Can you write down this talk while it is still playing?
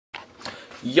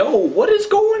Yo, what is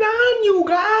going on, you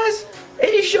guys? It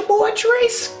is your boy Trey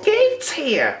Skates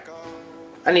here.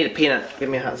 I need a peanut. Give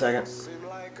me a hot second.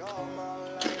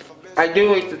 I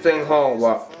do eat the thing whole,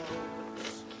 but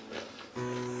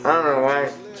I don't know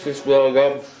why. It's just really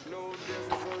good.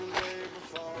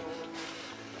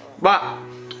 But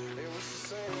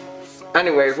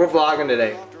anyways, we're vlogging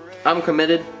today. I'm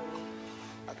committed.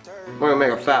 We're gonna make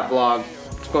a fat vlog.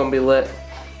 It's gonna be lit.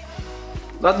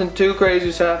 Nothing too crazy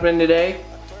is happening today.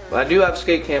 But I do have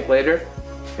skate camp later.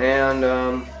 And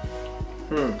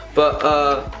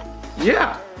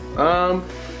yeah. I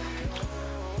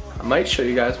might show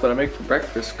you guys what I make for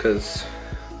breakfast because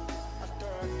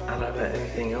I don't have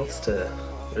anything else to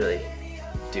really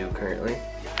do currently.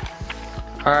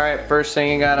 Alright, first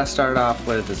thing you gotta start off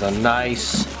with is a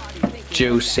nice,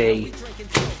 juicy,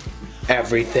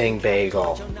 everything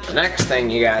bagel. The next thing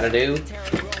you gotta do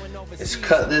is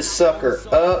cut this sucker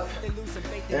up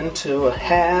into a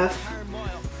half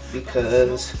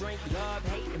because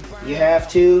you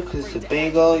have to, because the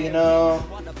bagel, you know.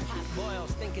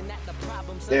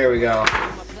 There we go.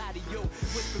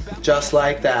 Just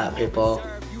like that, people.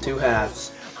 2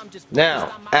 halves.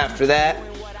 Now, after that,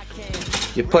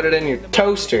 you put it in your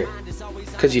toaster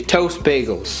because you toast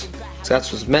bagels. So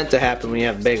that's what's meant to happen when you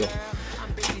have a bagel.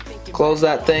 Close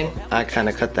that thing. I kind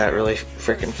of cut that really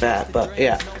freaking fat, but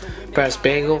yeah. Press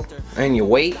bagel and you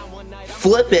wait.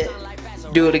 Flip it.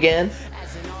 Do it again.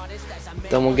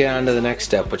 Then we'll get on to the next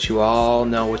step, but you all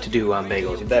know what to do on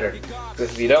bagels. You better.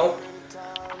 Because if you don't,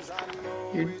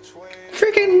 you're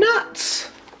freaking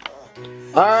nuts.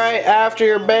 Alright, after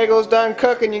your bagel's done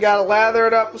cooking, you gotta lather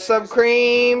it up with some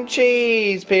cream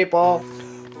cheese, people.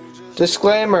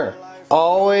 Disclaimer,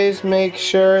 always make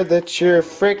sure that your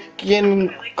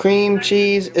freaking cream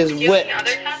cheese is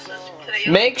whipped.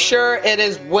 Make sure it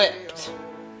is whipped.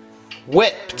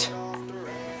 Whipped.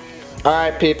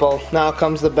 Alright, people, now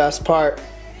comes the best part.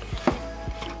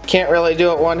 Can't really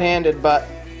do it one-handed, but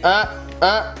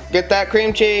get that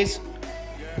cream cheese.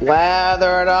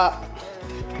 Lather it up.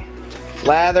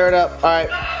 Lather it up.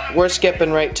 Alright, we're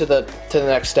skipping right to the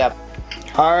next step.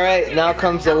 Alright, now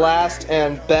comes the last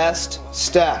and best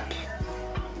step.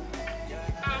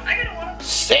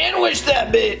 Sandwich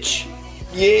that bitch!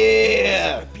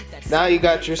 Yeah! Now you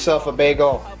got yourself a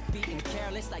bagel.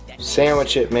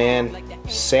 Sandwich it, man.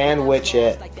 Sandwich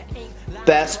it.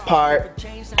 Best part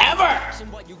ever!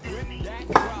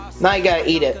 Now you gotta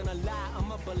eat it.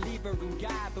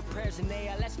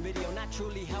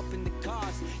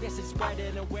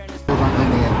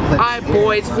 Alright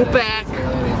boys, we're back.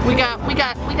 We got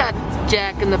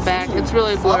Jack in the back. It's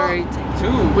really blurry.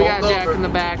 We got Jack in the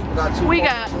back. We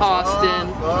got Austin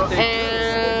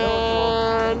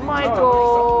and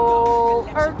Michael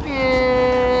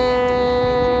Erkin.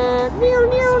 Meow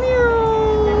meow meow.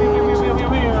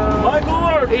 Michael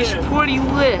Erkin. It's pretty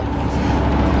lit.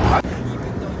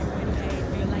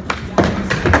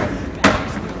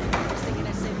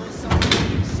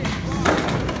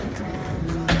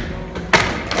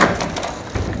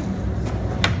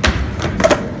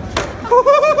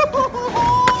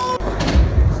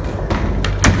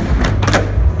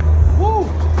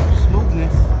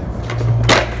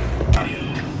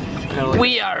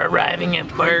 We are arriving at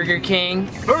Burger King.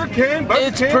 Burger King.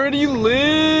 It's pretty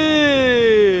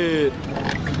lit.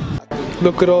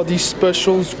 Look at all these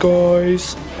specials,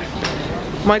 guys.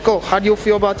 Michael, how do you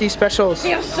feel about these specials?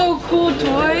 They're so cool,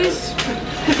 toys.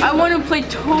 I want to play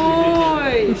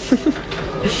toys.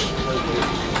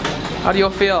 How do you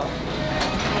feel?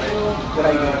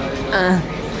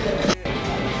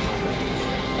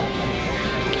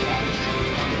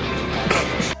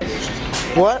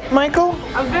 What, Michael?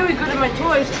 I'm very good at my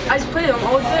toys. I play them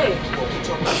all day.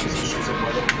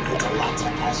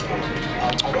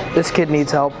 This kid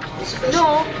needs help.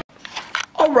 No.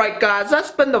 Alright guys,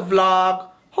 that's been the vlog.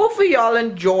 Hopefully y'all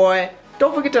enjoy.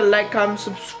 Don't forget to like, comment,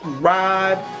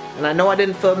 subscribe. And I know I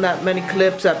didn't film that many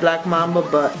clips at Black Mamba,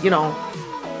 but you know,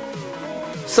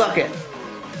 suck it.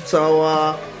 So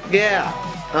yeah.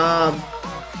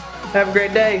 Have a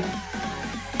great day.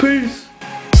 Peace.